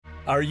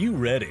Are you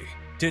ready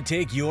to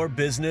take your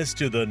business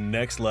to the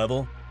next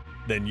level?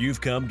 Then you've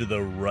come to the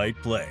right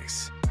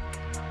place.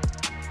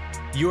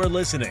 You're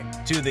listening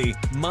to the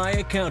My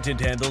Accountant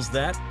Handles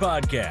That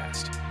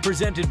podcast,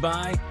 presented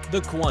by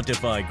the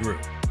Quantify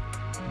Group,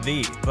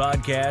 the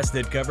podcast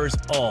that covers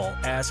all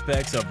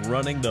aspects of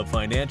running the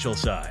financial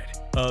side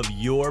of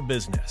your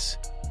business.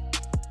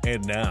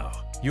 And now,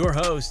 your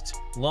hosts,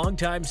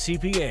 longtime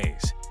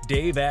CPAs,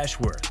 Dave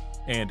Ashworth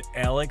and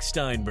Alex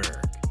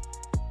Steinberg.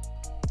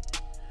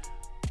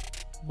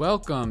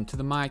 Welcome to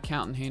the My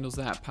Accountant Handles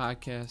That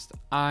podcast.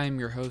 I'm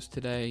your host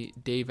today,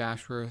 Dave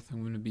Ashworth. I'm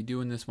going to be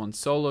doing this one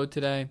solo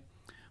today.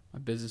 My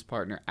business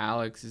partner,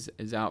 Alex,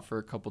 is out for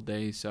a couple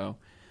days, so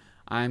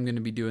I'm going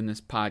to be doing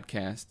this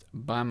podcast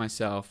by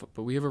myself.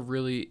 But we have a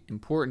really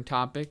important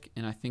topic,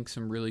 and I think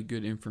some really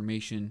good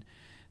information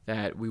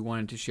that we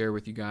wanted to share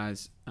with you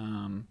guys.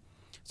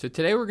 So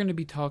today we're going to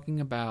be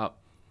talking about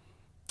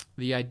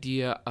the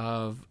idea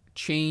of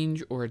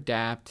change or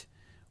adapt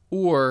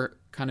or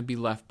kind of be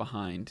left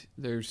behind.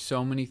 There's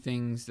so many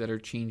things that are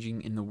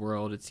changing in the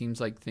world. It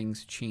seems like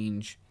things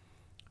change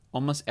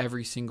almost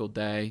every single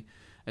day.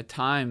 At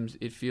times,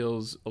 it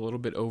feels a little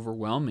bit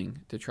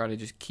overwhelming to try to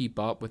just keep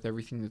up with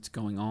everything that's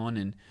going on.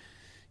 And,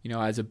 you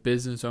know, as a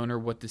business owner,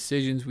 what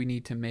decisions we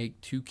need to make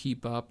to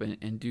keep up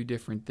and do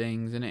different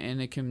things. And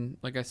it can,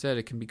 like I said,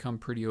 it can become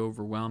pretty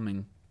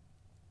overwhelming.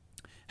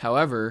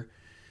 However,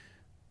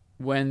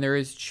 when there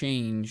is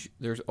change,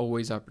 there's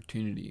always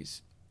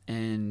opportunities.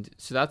 And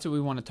so that's what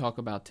we want to talk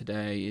about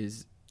today,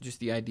 is just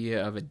the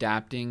idea of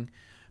adapting,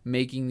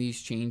 making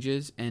these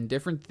changes, and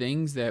different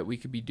things that we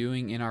could be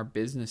doing in our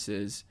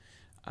businesses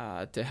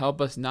to help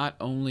us not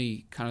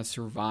only kind of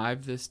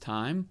survive this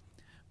time,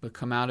 but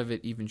come out of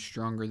it even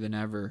stronger than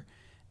ever.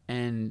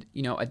 And,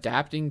 you know,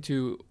 adapting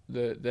to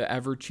the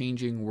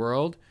ever-changing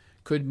world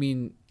could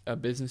mean a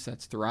business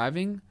that's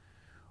thriving,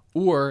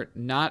 or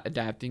not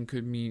adapting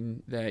could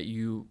mean that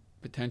you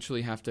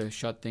potentially have to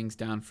shut things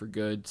down for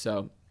good.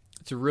 So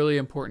it's a really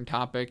important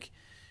topic,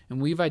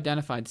 and we've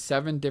identified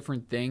 7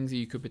 different things that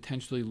you could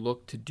potentially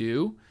look to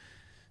do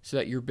so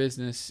that your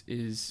business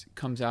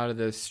comes out of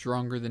this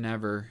stronger than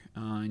ever,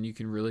 and you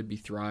can really be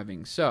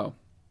thriving. So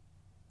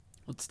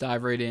let's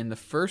dive right in. The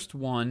first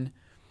one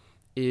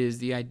is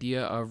the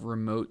idea of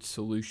remote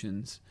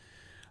solutions.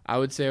 I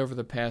would say over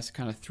the past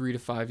kind of 3 to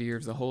 5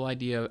 years, the whole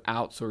idea of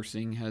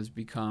outsourcing has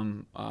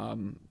become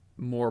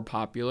more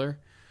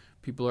popular.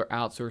 People are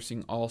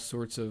outsourcing all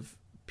sorts of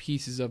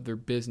pieces of their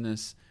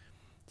business,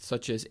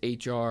 such as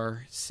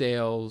HR,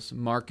 sales,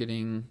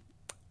 marketing,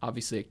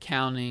 obviously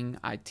accounting,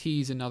 IT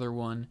is another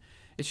one.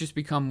 It's just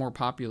become more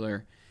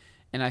popular.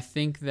 And I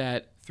think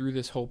that through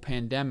this whole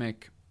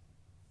pandemic,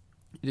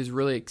 it has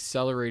really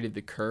accelerated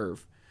the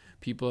curve.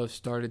 People have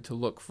started to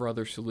look for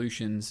other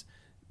solutions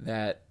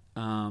that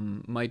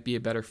might be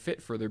a better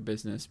fit for their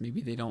business.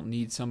 Maybe they don't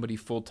need somebody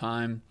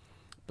full-time,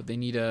 but they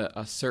need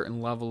a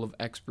certain level of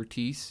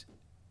expertise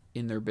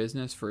in their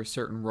business for a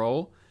certain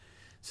role.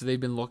 So they've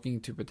been looking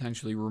to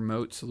potentially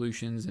remote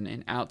solutions and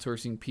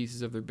outsourcing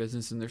pieces of their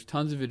business. And there's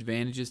tons of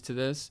advantages to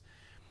this.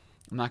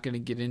 I'm not going to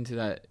get into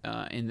that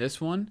in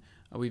this one.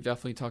 We've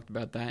definitely talked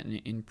about that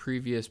in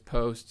previous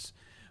posts.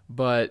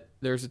 But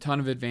there's a ton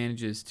of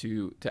advantages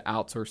to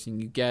outsourcing.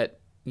 You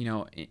get, you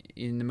know,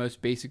 in the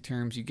most basic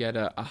terms, you get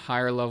a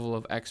higher level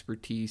of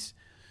expertise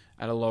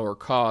at a lower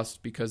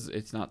cost because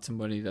it's not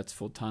somebody that's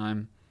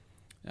full-time.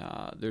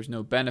 There's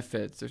no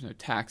benefits, there's no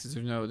taxes,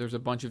 there's a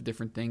bunch of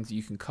different things.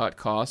 You can cut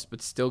costs,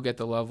 but still get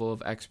the level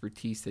of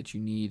expertise that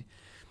you need.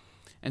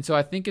 And so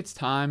I think it's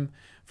time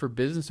for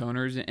business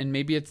owners, and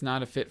maybe it's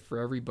not a fit for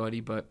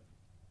everybody, but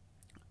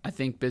I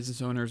think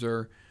business owners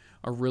are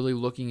really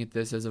looking at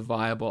this as a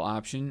viable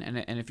option.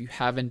 And if you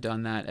haven't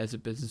done that as a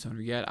business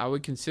owner yet, I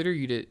would consider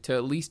you to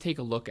at least take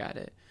a look at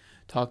it.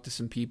 Talk to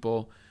some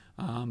people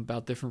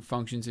about different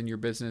functions in your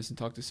business, and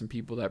talk to some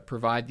people that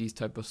provide these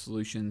type of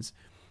solutions,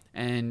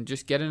 and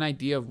just get an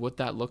idea of what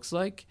that looks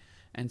like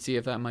and see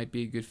if that might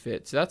be a good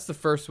fit. So that's the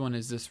first one,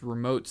 is this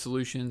remote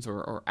solutions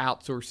or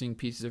outsourcing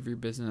pieces of your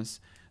business.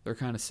 They're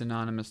kind of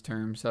synonymous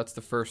terms. So that's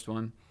the first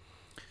one.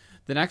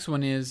 The next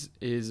one is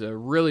a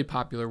really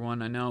popular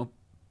one. I know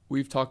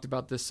we've talked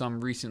about this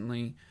some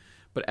recently,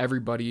 but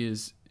everybody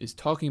is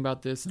talking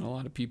about this, and a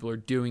lot of people are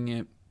doing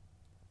it.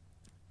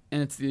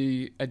 And it's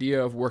the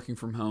idea of working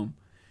from home.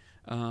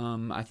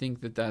 I think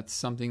that that's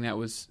something that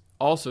was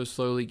also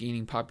slowly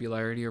gaining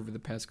popularity over the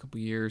past couple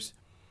years,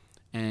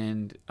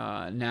 and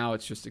now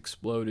it's just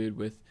exploded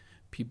with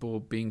people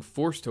being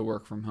forced to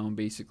work from home,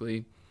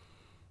 basically.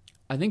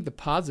 I think the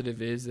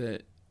positive is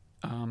that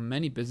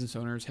many business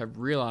owners have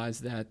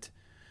realized that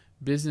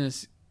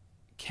business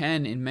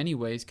can, in many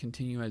ways,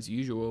 continue as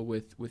usual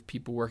with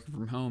people working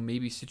from home.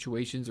 Maybe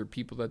situations or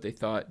people that they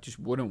thought just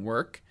wouldn't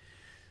work,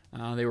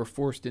 they were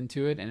forced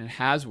into it, and it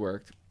has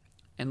worked.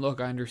 And look,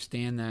 I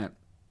understand that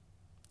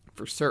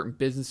for certain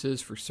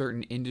businesses, for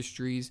certain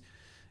industries,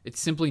 it's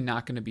simply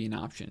not going to be an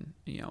option.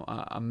 You know,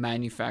 a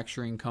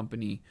manufacturing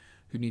company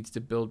who needs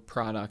to build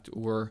product,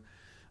 or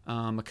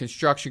A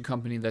construction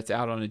company that's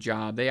out on a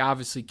job, they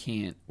obviously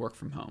can't work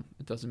from home.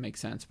 It doesn't make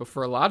sense. But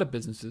for a lot of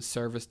businesses,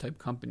 service type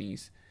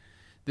companies,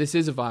 this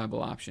is a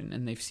viable option,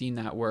 and they've seen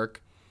that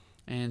work.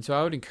 And so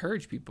I would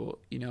encourage people,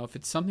 if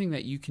it's something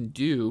that you can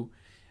do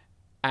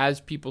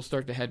as people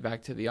start to head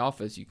back to the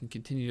office, you can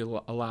continue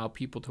to allow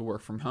people to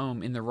work from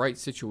home. In the right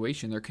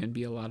situation, there can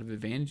be a lot of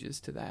advantages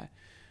to that.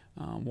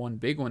 One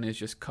big one is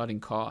just cutting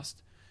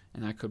cost,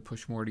 and that could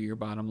push more to your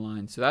bottom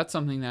line. So that's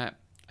something that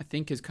I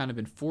think has kind of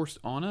been forced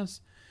on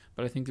us,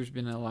 but I think there's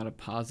been a lot of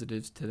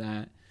positives to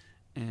that.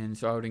 And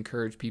so I would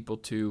encourage people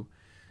to,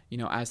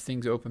 as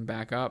things open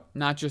back up,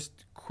 not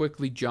just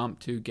quickly jump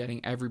to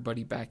getting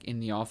everybody back in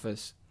the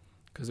office,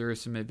 because there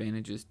is some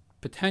advantages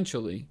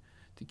potentially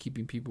to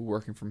keeping people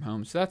working from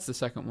home. So that's the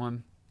second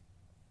one.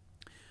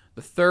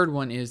 The third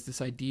one is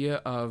this idea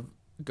of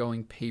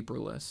going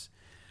paperless.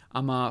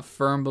 I'm a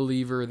firm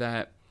believer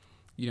that,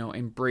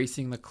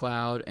 embracing the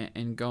cloud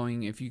and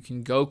going, if you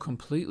can go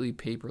completely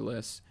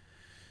paperless,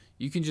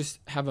 you can just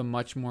have a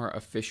much more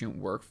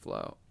efficient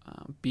workflow.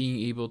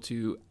 Being able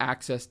to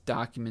access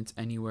documents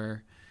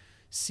anywhere,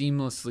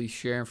 seamlessly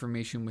share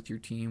information with your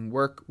team,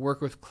 work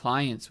with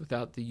clients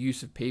without the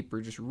use of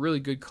paper, just really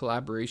good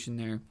collaboration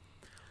there.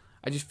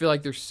 I just feel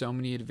like there's so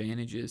many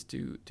advantages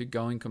to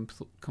going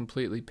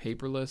completely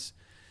paperless.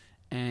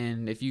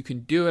 And if you can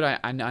do it, I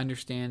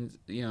understand,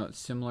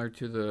 similar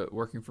to the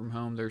working from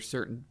home, there's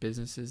certain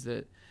businesses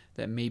that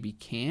maybe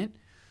can't.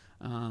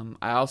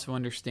 I also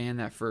understand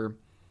that for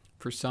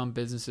some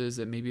businesses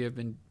that maybe have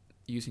been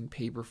using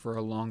paper for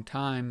a long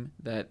time,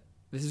 that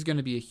this is going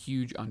to be a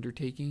huge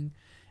undertaking.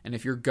 And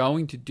if you're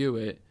going to do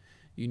it,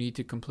 you need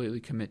to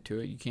completely commit to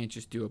it. You can't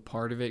just do a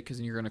part of it, because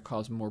then you're going to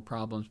cause more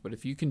problems. But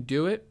if you can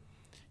do it,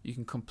 you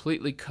can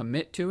completely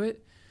commit to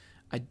it.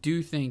 I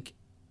do think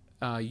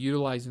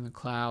utilizing the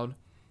cloud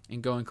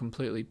and going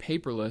completely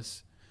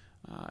paperless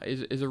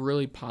is a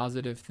really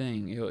positive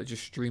thing. It'll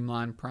just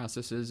streamline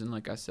processes, and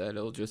like I said,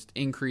 it'll just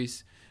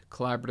increase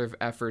collaborative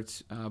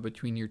efforts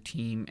between your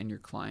team and your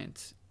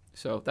clients.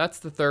 So that's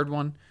the third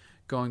one,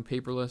 going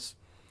paperless.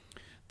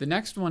 The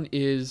next one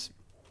is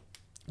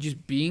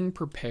just being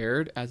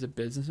prepared as a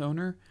business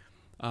owner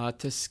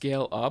to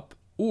scale up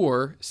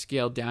or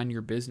scale down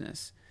your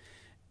business.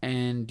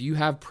 And you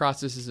have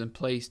processes in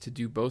place to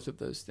do both of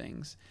those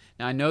things.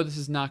 Now, I know this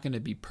is not going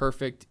to be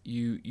perfect.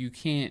 You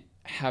can't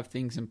have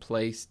things in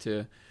place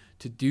to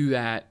do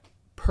that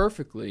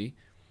perfectly,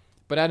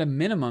 but at a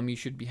minimum, you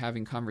should be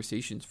having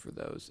conversations for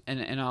those.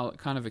 And I'll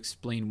kind of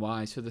explain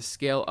why. So the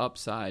scale up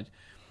side,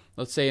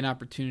 let's say an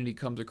opportunity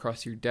comes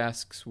across your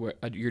desk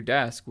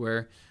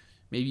where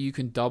maybe you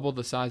can double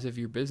the size of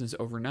your business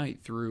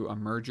overnight through a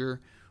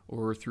merger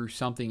or through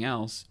something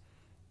else.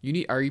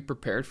 Are you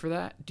prepared for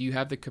that? Do you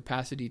have the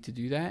capacity to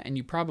do that? And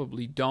you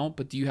probably don't,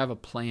 but do you have a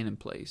plan in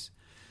place?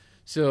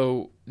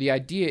 So the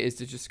idea is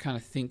to just kind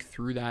of think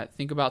through that.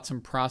 Think about some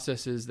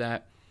processes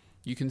that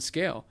you can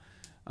scale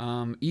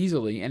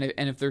easily. And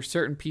if there's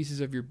certain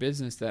pieces of your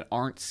business that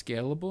aren't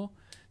scalable,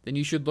 then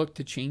you should look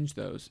to change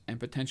those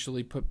and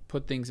potentially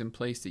put things in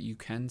place that you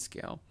can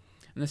scale.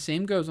 And the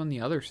same goes on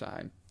the other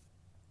side.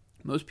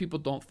 Most people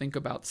don't think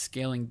about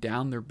scaling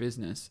down their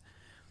business,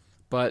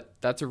 but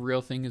that's a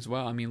real thing as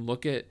well. I mean,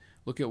 look at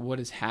what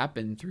has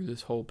happened through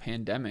this whole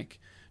pandemic.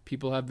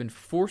 People have been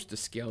forced to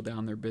scale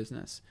down their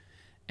business,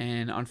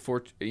 and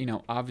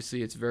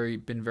obviously it's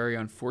been very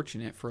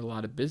unfortunate for a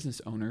lot of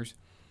business owners.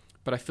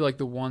 But I feel like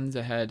the ones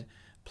that had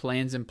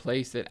plans in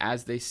place that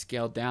as they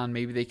scale down,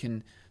 maybe they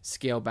can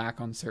scale back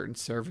on certain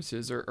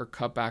services or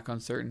cut back on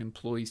certain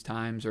employees'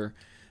 times, or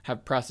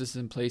have processes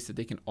in place that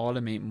they can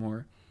automate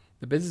more.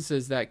 The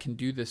businesses that can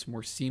do this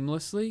more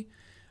seamlessly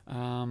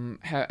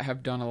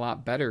have done a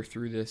lot better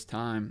through this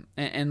time.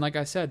 And like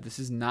I said, this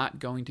is not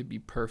going to be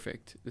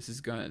perfect. This is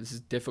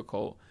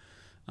difficult.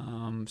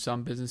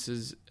 Some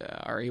businesses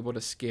are able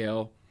to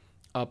scale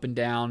up and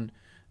down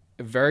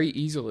very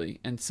easily,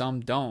 and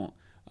some don't.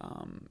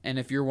 And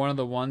if you're one of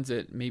the ones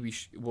that maybe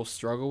will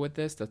struggle with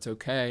this, that's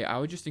okay. I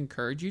would just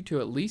encourage you to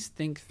at least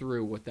think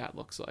through what that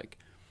looks like.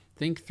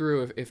 Think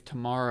through if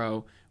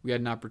tomorrow we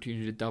had an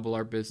opportunity to double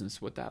our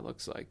business, what that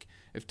looks like.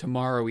 If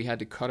tomorrow we had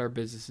to cut our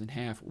business in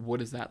half, what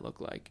does that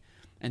look like?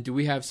 And do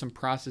we have some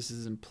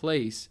processes in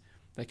place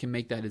that can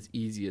make that as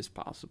easy as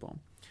possible?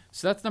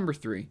 So that's number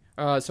 3.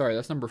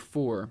 That's number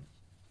 4.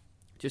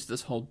 Just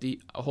this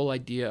whole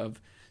idea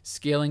of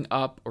scaling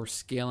up or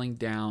scaling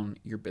down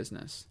your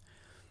business.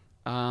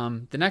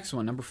 The next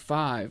one, number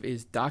 5,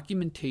 is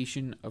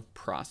documentation of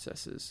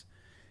processes.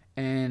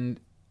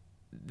 And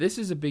this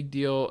is a big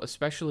deal,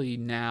 especially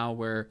now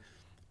where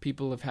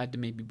people have had to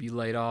maybe be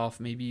laid off.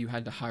 Maybe you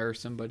had to hire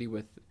somebody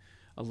with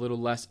a little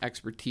less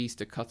expertise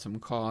to cut some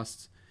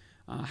costs.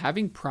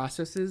 Having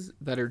processes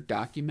that are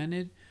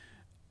documented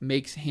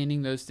makes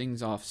handing those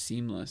things off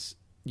seamless.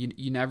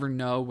 You never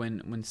know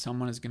when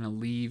someone is going to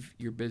leave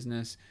your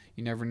business.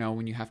 You never know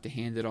when you have to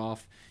hand it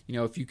off.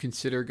 If you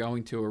consider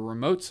going to a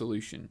remote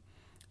solution,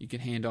 you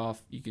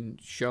can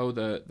show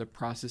the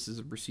processes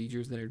and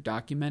procedures that are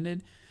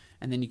documented,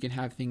 and then you can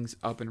have things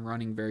up and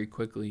running very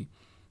quickly.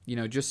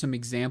 just some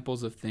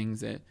examples of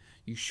things that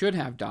you should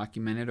have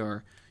documented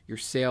are your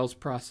sales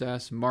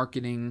process,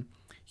 marketing,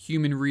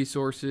 human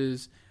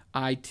resources,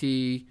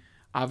 IT,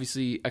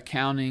 obviously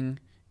accounting,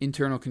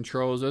 internal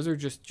controls. Those are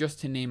just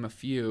to name a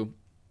few.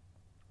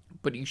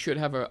 But you should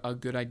have a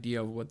good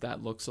idea of what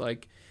that looks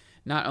like.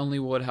 Not only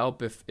will it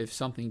help if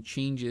something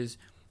changes,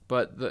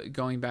 but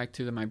going back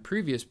to my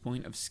previous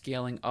point of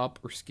scaling up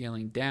or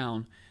scaling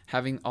down,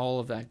 having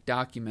all of that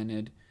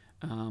documented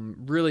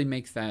really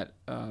makes that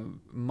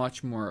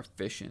much more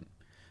efficient.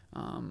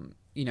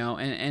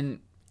 And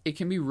it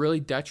can be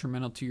really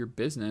detrimental to your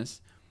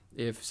business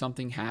if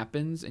something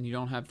happens and you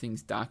don't have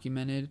things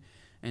documented,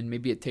 and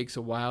maybe it takes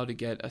a while to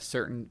get a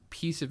certain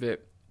piece of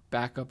it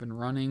back up and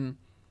running.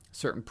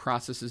 Certain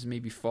processes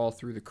maybe fall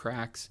through the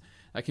cracks.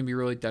 That can be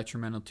really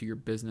detrimental to your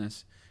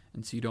business,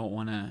 and so you don't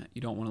want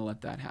to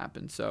let that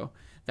happen. So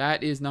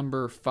that is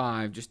number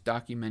 5, just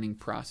documenting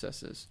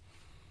processes.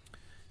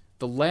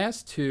 The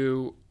last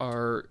two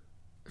are,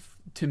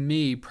 to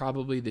me,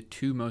 probably the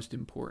 2 most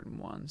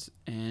important ones,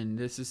 and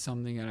this is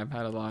something that I've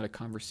had a lot of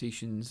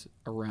conversations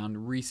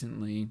around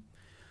recently.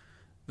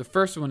 The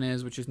first one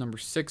is, which is number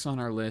 6 on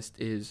our list,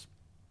 is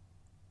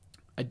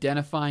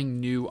identifying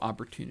new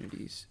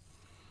opportunities.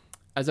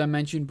 As I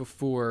mentioned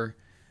before,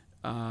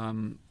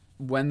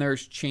 when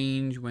there's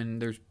change, when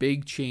there's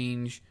big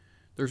change,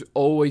 there's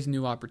always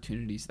new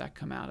opportunities that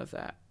come out of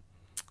that.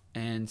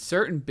 And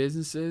certain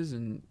businesses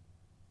and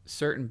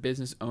certain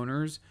business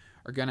owners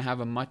are going to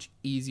have a much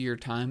easier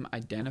time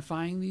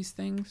identifying these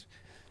things.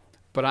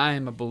 But I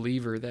am a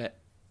believer that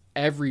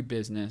every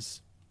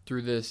business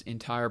through this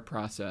entire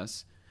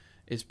process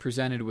is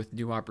presented with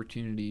new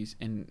opportunities.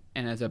 And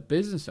as a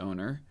business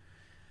owner,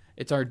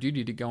 it's our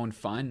duty to go and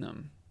find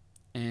them.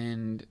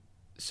 And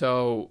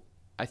so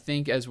I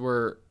think as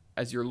you're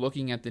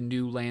looking at the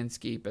new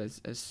landscape,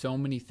 as so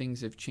many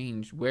things have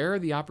changed, where are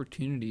the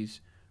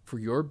opportunities for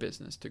your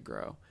business to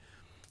grow?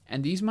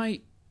 And these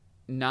might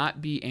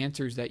not be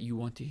answers that you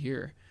want to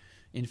hear.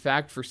 In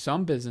fact, for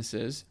some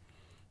businesses,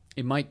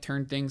 it might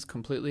turn things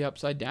completely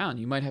upside down.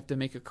 You might have to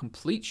make a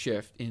complete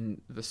shift in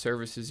the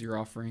services you're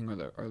offering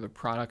or the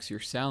products you're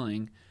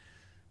selling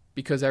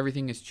because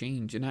everything has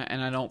changed. And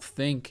I don't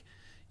think,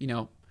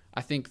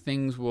 I think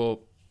things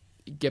will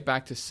get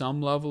back to some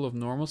level of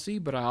normalcy,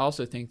 but I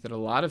also think that a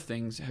lot of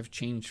things have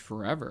changed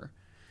forever.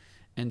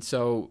 And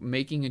so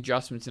making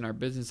adjustments in our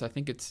business, I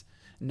think it's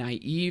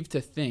naive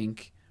to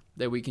think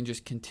that we can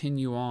just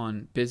continue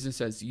on business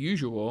as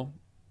usual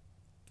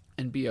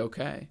and be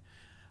okay.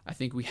 I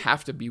think we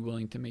have to be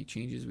willing to make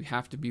changes. We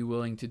have to be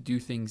willing to do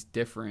things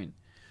different.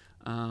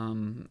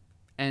 And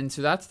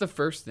so that's the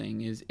first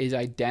thing is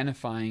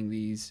identifying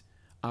these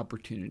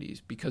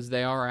opportunities because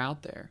they are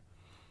out there.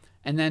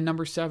 And then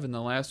number 7, the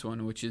last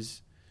one, which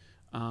is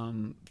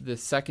the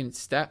second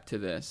step to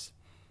this,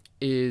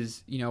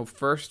 is,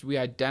 first we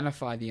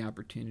identify the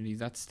opportunities.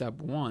 That's step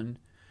 1.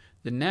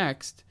 The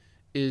next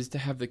is to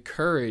have the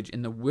courage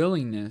and the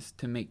willingness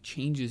to make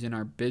changes in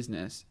our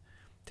business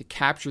to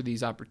capture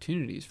these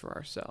opportunities for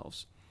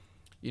ourselves.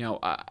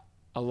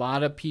 A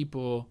lot of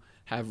people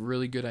have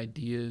really good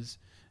ideas.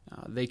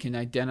 They can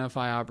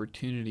identify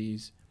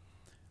opportunities,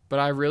 but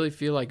I really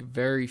feel like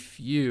very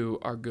few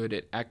are good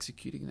at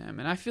executing them.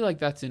 And I feel like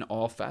that's in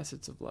all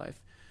facets of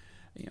life.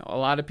 A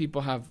lot of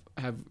people have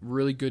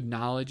really good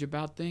knowledge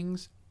about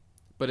things,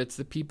 but it's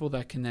the people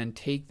that can then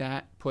take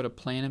that, put a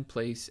plan in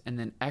place, and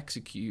then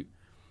execute.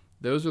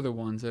 Those are the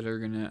ones that are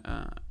going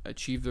to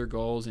achieve their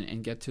goals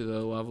and get to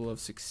the level of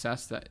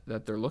success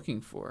that they're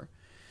looking for.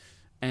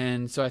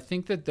 And so I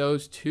think that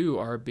those 2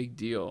 are a big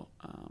deal.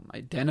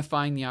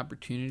 Identifying the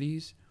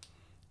opportunities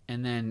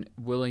and then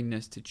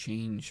willingness to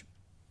change.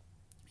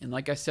 And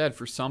like I said,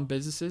 for some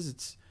businesses,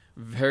 it's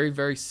very,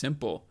 very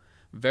simple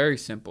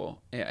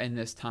in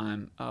this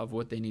time of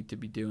what they need to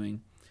be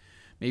doing.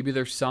 Maybe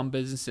there's some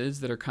businesses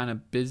that are kind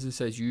of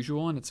business as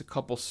usual, and it's a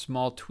couple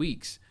small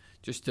tweaks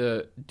just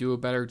to do a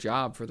better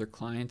job for their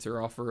clients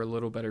or offer a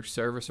little better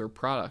service or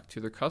product to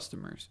their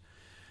customers.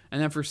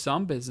 And then for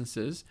some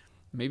businesses,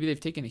 maybe they've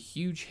taken a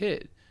huge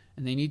hit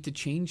and they need to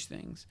change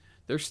things.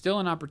 There's still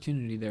an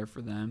opportunity there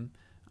for them.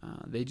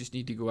 They just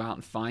need to go out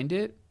and find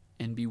it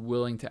and be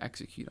willing to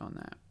execute on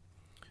that.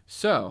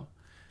 So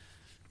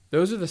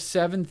those are the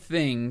 7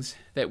 things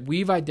that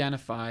we've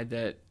identified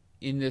that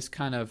in this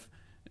kind of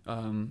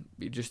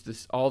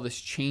all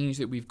this change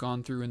that we've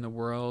gone through in the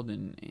world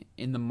and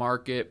in the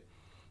market.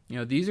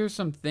 These are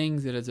some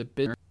things that as a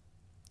business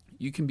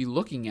you can be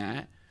looking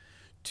at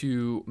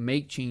to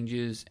make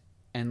changes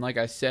and, like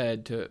I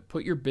said, to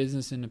put your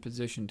business in a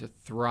position to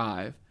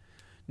thrive,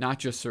 not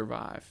just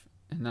survive.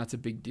 And that's a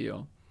big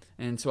deal.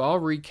 And so I'll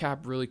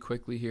recap really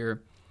quickly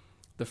here.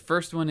 The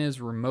first one is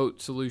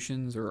remote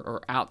solutions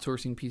or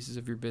outsourcing pieces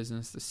of your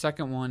business. The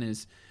second one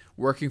is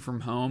working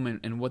from home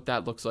and what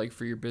that looks like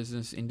for your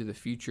business into the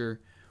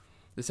future.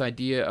 This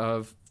idea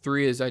of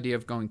 3 is idea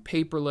of going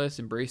paperless,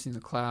 embracing the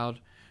cloud.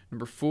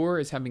 Number 4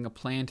 is having a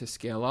plan to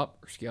scale up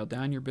or scale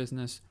down your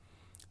business.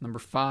 Number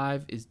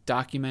 5 is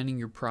documenting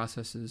your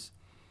processes.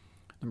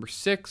 Number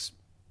 6,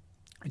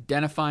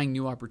 identifying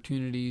new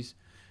opportunities.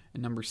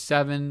 And number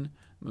 7,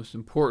 most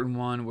important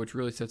one, which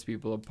really sets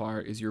people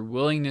apart, is your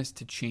willingness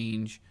to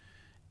change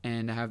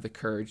and to have the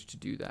courage to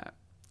do that.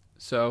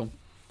 So,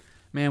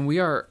 man, we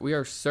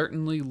are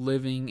certainly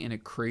living in a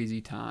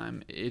crazy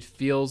time. It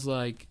feels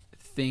like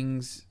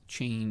things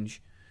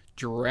change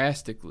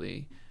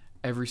drastically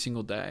every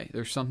single day.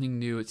 There's something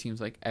new, it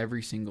seems like,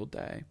 every single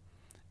day.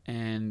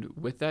 And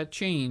with that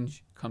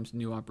change comes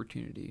new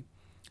opportunity.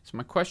 So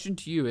my question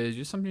to you is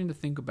just something to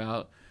think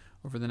about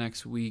over the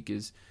next week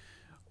is,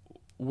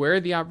 where are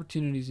the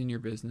opportunities in your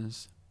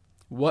business?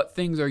 What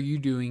things are you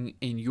doing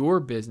in your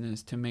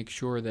business to make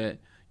sure that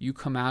you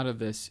come out of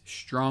this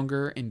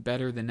stronger and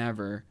better than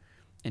ever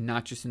and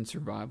not just in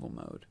survival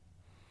mode?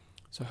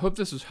 So I hope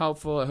this was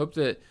helpful. I hope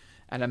that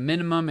at a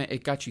minimum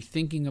it got you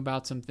thinking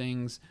about some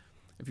things.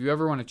 If you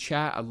ever want to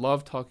chat, I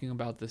love talking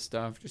about this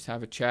stuff. Just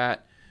have a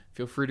chat.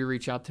 Feel free to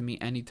reach out to me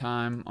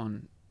anytime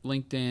on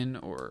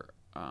LinkedIn or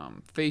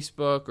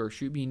Facebook, or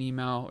shoot me an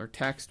email or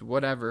text,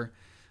 whatever.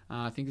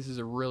 I think this is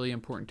a really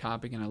important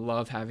topic, and I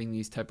love having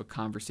these type of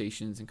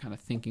conversations and kind of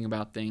thinking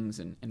about things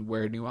and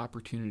where new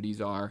opportunities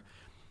are.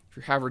 If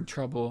you're having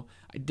trouble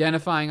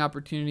identifying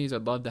opportunities,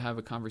 I'd love to have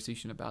a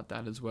conversation about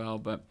that as well.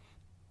 But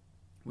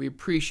we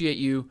appreciate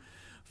you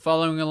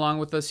following along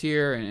with us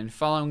here and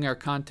following our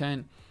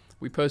content.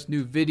 We post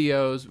new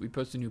videos, we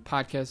post a new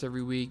podcast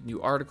every week,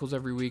 new articles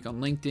every week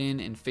on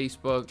LinkedIn and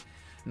Facebook.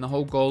 And the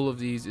whole goal of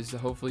these is to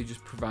hopefully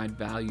just provide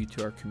value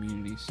to our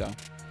community. So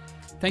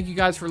thank you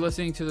guys for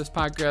listening to this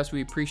podcast.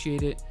 We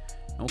appreciate it.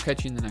 And we'll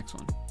catch you in the next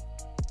one.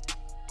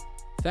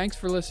 Thanks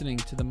for listening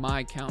to the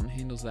My Accountant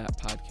Handles That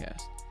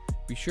podcast.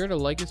 Be sure to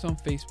like us on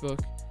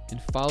Facebook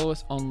and follow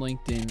us on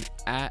LinkedIn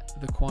at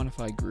The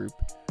Quantify Group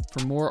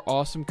for more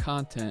awesome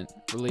content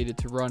related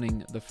to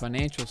running the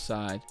financial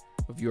side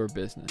of your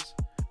business.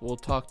 We'll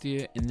talk to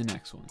you in the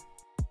next one.